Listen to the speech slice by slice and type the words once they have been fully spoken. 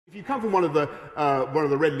If you come from one of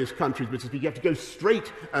the red list countries, Mr. Speaker, you have to go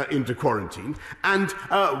straight into quarantine. And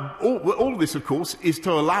all of this, of course, is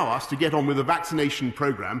to allow us to get on with the vaccination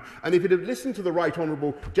programme. And if it had listened to the right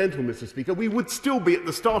honourable gentleman, Mr. Speaker, we would still be at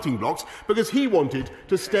the starting blocks because he wanted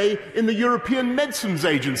to stay in the European Medicines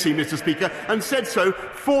Agency, Mr. Speaker, and said so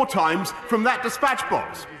 4 times from that dispatch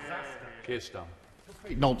box. Keir Starmer.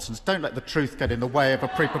 Nonsense. Don't let the truth get in the way of a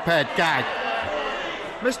pre-prepared gag.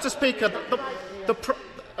 Mr. Speaker,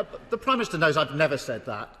 the Prime Minister knows I've never said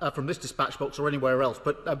that from this dispatch box or anywhere else,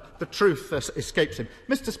 but the truth escapes him.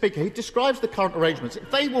 Mr. Speaker, he describes the current arrangements. If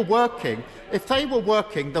they were working,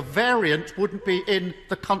 the variant wouldn't be in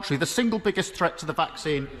the country, the single biggest threat to the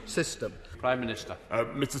vaccine system. Prime Minister.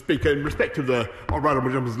 Mr. Speaker, in respect of the Honourable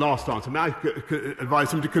Gentleman's last answer, may I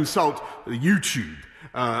advise him to consult YouTube,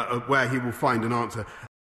 where he will find an answer